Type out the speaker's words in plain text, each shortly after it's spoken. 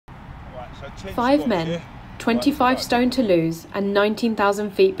5 men, 25 stone to lose and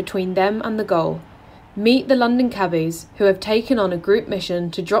 19,000 feet between them and the goal. Meet the London Cabbies, who have taken on a group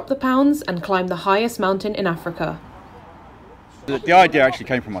mission to drop the pounds and climb the highest mountain in Africa. The idea actually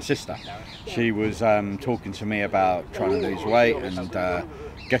came from my sister. She was talking to me about trying to lose weight and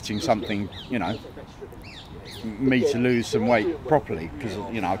getting something, you know, me to lose some weight properly, because,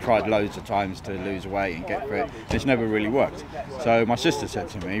 you know, I've tried loads of times to lose weight and get fit. It's never really worked. So my sister said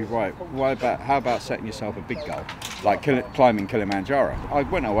to me, right, how about setting yourself a big goal, like climbing Kilimanjaro? I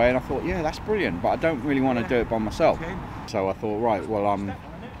went away and I thought, yeah, that's brilliant, but I don't really want to do it by myself. So I thought, right, well, I'm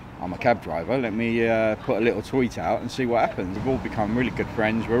a cab driver, let me put a little tweet out and see what happens. We've all become really good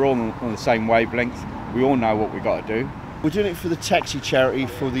friends, we're all on the same wavelength, we all know what we've got to do. We're doing it for the taxi charity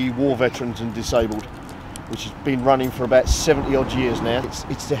for the war veterans and disabled, which has been running for about 70 odd years now.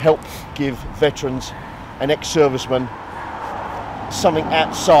 It's to help give veterans and ex-servicemen something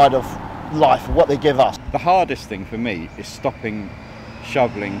outside of life, what they give us. The hardest thing for me is stopping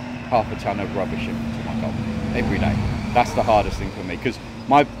shoveling half a tonne of rubbish into my goal every day. That's the hardest thing for me, because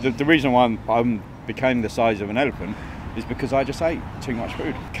the reason why I became the size of an elephant is because I just ate too much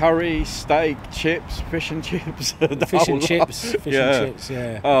food. Curry, steak, chips, fish and chips. Fish and chips,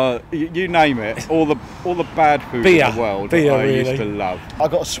 yeah. You name it. All the bad food in the world that I used to love.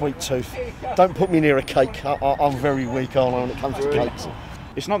 I've got a sweet tooth. Don't put me near a cake. I'm very weak when it comes to cakes.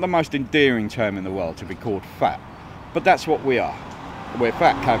 It's not the most endearing term in the world to be called fat, but that's what we are. We're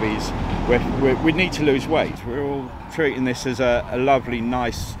fat cabbies. We need to lose weight. We're all treating this as a lovely,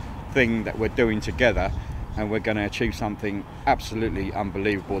 nice thing that we're doing together, and we're going to achieve something absolutely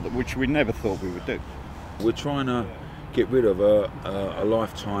unbelievable, which we never thought we would do. We're trying to get rid of a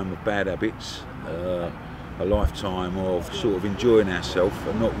lifetime of bad habits, a lifetime of sort of enjoying ourselves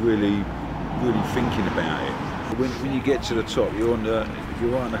and not really thinking about it. When you get to the top, you're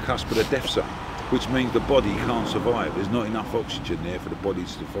right on the cusp of the death zone, which means the body can't survive. There's not enough oxygen there for the body to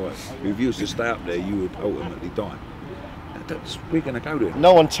survive. If you was to stay up there, you would ultimately die. We're going to go there.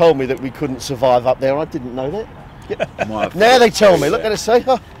 No one told me that we couldn't survive up there. I didn't know that. Now they tell me. Look at us say.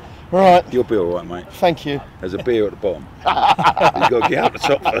 Right. You'll be all right, mate. Thank you. There's a beer at the bottom. You've got to get out the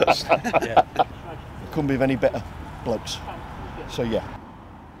top first. Yeah. Couldn't be any better blokes. So yeah.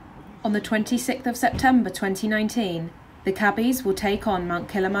 On the 26th of September 2019, the Cabbies will take on Mount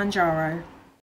Kilimanjaro.